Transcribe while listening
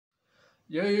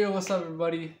Yo, what's up,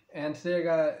 everybody? And today I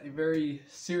got a very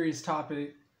serious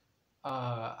topic.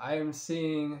 I am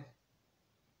seeing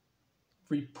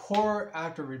report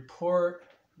after report,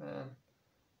 man,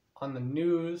 on the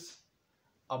news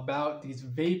about these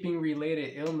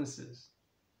vaping-related illnesses,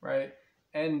 right?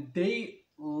 And they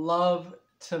love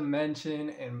to mention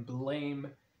and blame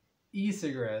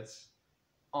e-cigarettes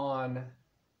on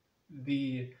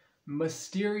the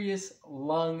mysterious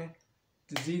lung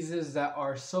diseases that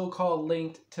are so-called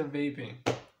linked to vaping,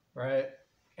 right?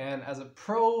 And as a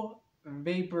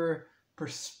pro-vapor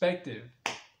perspective,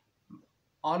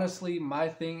 honestly, my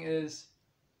thing is,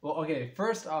 well, okay,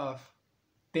 first off,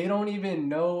 they don't even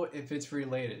know if it's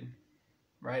related,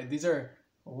 right? These are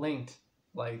linked,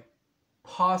 like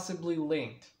possibly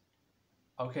linked.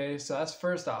 Okay, so that's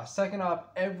first off. Second off,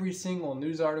 every single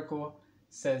news article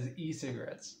says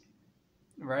e-cigarettes,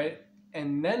 right?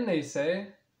 And then they say,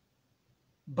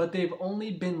 but they've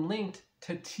only been linked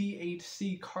to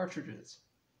THC cartridges.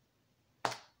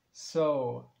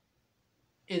 So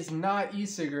it's not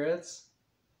e-cigarettes,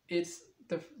 it's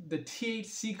the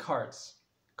THC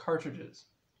cartridges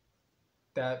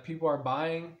that people are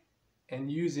buying and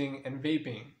using and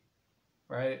vaping,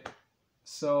 right?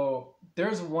 So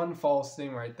there's one false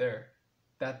thing right there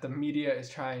that the media is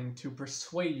trying to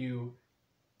persuade you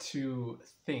to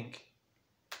think,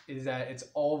 is that it's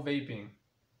all vaping,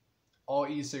 all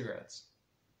e-cigarettes.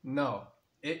 No,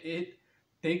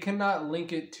 they cannot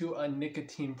link it to a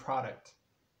nicotine product.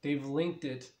 They've linked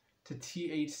it to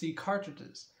THC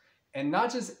cartridges, and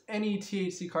not just any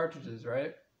THC cartridges,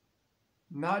 right?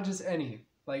 Not just any.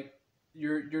 Like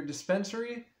your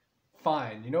dispensary,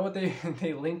 fine. You know what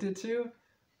they linked it to?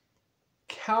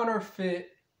 Counterfeit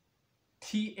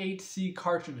THC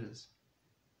cartridges.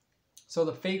 So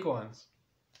the fake ones,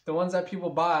 the ones that people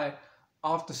buy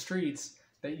off the streets,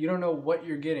 that you don't know what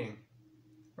you're getting,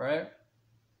 right?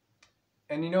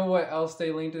 And you know what else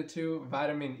they linked it to?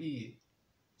 Vitamin E.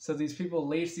 So these people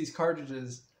lace these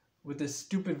cartridges with this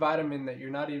stupid vitamin that you're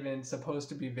not even supposed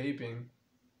to be vaping.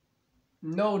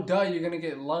 No duh, you're gonna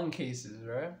get lung cases,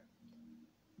 right?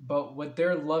 But what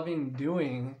they're loving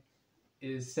doing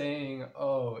is saying,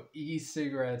 oh,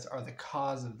 e-cigarettes are the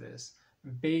cause of this.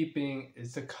 Vaping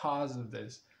is the cause of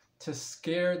this. To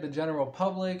scare the general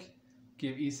public,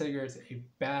 give e-cigarettes a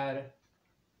bad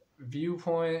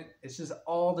viewpoint. It's just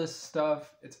all this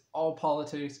stuff. It's all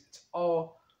politics. It's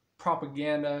all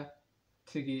propaganda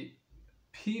to get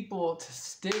people to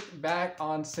stick back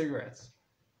on cigarettes.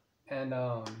 And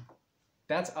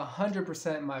that's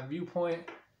 100% my viewpoint.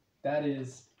 That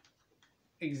is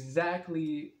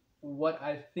exactly what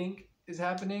I think is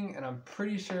happening, and I'm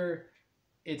pretty sure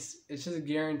it's just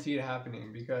guaranteed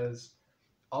happening, because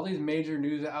all these major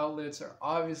news outlets are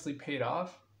obviously paid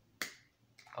off.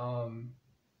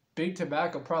 Big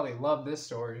Tobacco probably loved this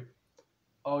story.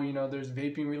 Oh, you know, there's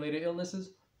vaping-related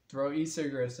illnesses? Throw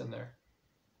e-cigarettes in there.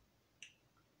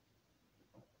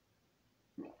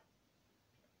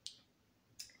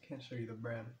 Can't show you the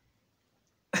brand.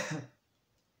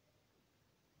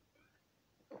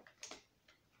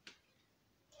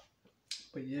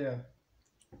 But yeah,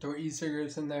 throw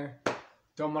e-cigarettes in there.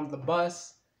 Throw them under the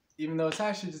bus, even though it's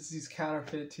actually just these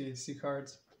counterfeit THC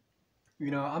cards.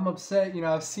 You know, I'm upset. You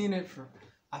know, I've seen it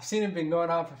been going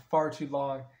on for far too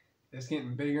long. It's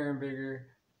getting bigger and bigger.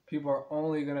 People are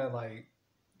only gonna like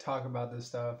talk about this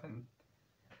stuff, and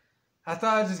I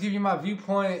thought I'd just give you my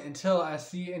viewpoint until I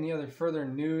see any other further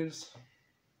news.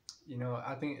 You know,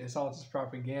 I think it's all just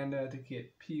propaganda to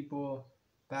get people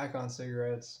back on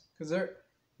cigarettes, because they're,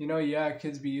 you know, yeah,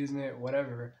 kids be using it,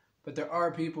 whatever, but there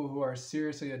are people who are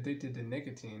seriously addicted to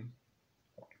nicotine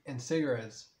and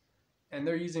cigarettes, and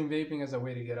they're using vaping as a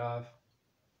way to get off.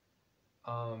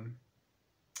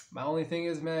 My only thing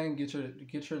is, man, get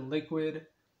your liquid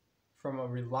from a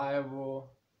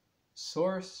reliable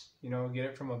source. You know, get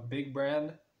it from a big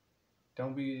brand.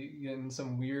 Don't be getting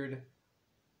some weird,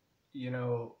 you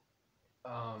know,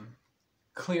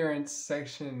 clearance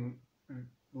section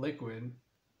liquid.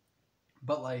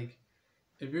 But like,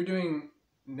 if you're doing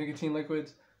nicotine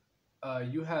liquids,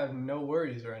 you have no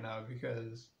worries right now,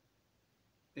 because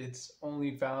it's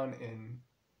only found in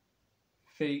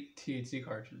fake THC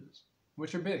cartridges,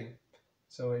 which are big.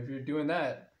 So if you're doing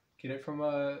that, get it from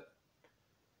a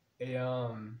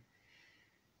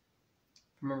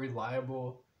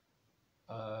reliable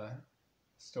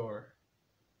store,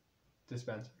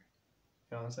 dispensary.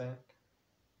 You know what I'm saying?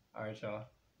 All right, y'all.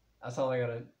 That's all I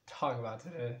gotta talk about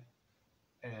today.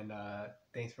 And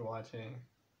thanks for watching.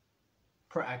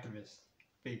 Pro-Activist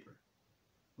Vapor.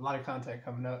 A lot of content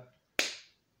coming up.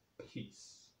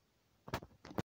 Peace.